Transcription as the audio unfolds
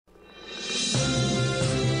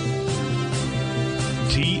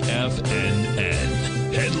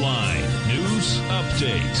TFNN. Headline News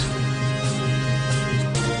Update.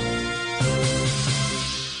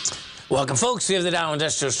 Welcome, folks. We have the Dow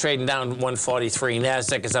Industrials trading down 143.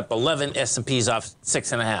 NASDAQ is up 11. S&P's off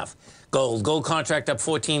 6.5. Gold contract up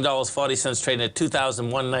 $14.40, trading at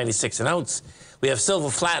 $2,196 an ounce. We have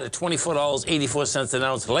silver flat at $24.84 an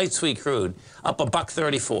ounce. Light sweet crude up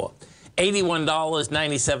 $1.34.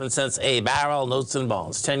 $81.97 a barrel. Notes and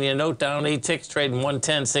bonds. 10-year note down 8 ticks, trading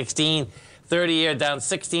 110.16. 30-year down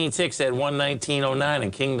 16 ticks at 119.09.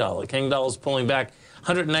 And King Dollar's pulling back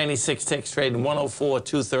 196 ticks, trading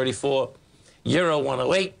 104.234. Euro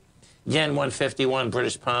 108. Yen 151.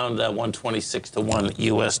 British pound 126 to 1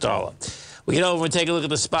 U.S. dollar. We get over and take a look at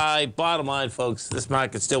the SPY. Bottom line, folks, this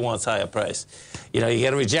market still wants higher price. You know, you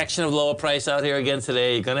get a rejection of lower price out here again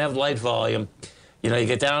today. You're going to have light volume. You know, you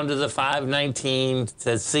get down to the 519.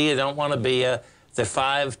 Says, see, you don't want to be a. It's at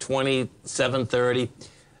 520, 730.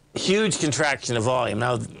 Huge contraction of volume.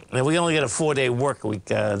 Now, we only get a 4-day work week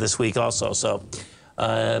this week also. So,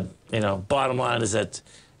 you know, bottom line is that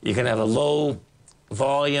you're going to have a low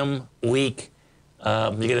volume week.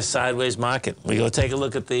 You get a sideways market. We go take a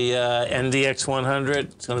look at the NDX 100.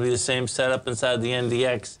 It's going to be the same setup inside the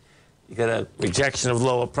NDX. You got a rejection of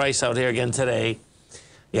lower price out here again today.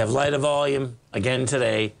 You have lighter volume again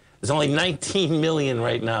today. There's only 19 million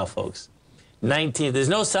right now, folks. 19. There's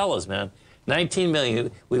no sellers, man. 19 million.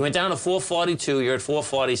 We went down to 442. You're at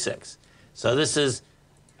 446. So this is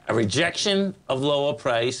a rejection of lower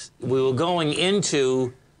price. We were going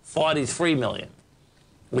into 43 million,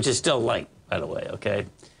 which is still light, by the way, okay?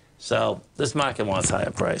 So this market wants higher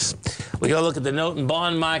price. We go look at the note and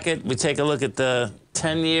bond market. We take a look at the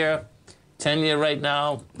 10-year. 10-year right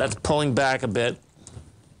now, that's pulling back a bit.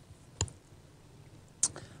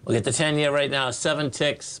 We get the 10-year right now, 7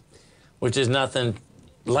 ticks, which is nothing.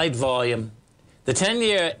 Light volume. The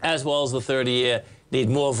 10-year as well as the 30-year need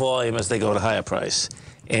more volume as they go to higher price.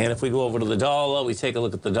 And if we go over to the dollar, we take a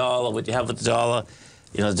look at the dollar. What you have with the dollar,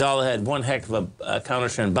 you know, the dollar had one heck of a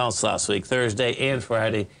counter-trend bounce last week, Thursday and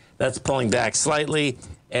Friday. That's pulling back slightly.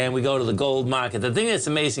 And we go to the gold market. The thing that's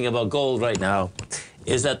amazing about gold right now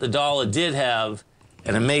is that the dollar did have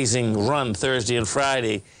an amazing run Thursday and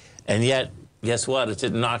Friday, and yet, guess what? It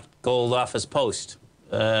did knock gold off its post.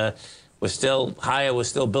 We're still higher. We're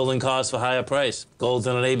still building costs for higher price. Gold's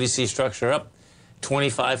in an ABC structure up.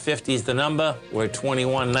 25.50 is the number. We're at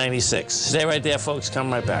 21.96. Stay right there, folks.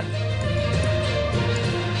 Come right back.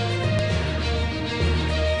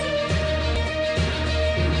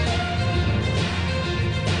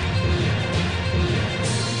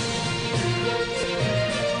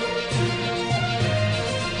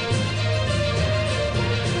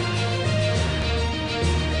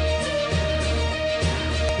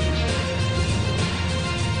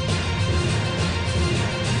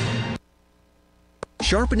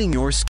 Sharpening your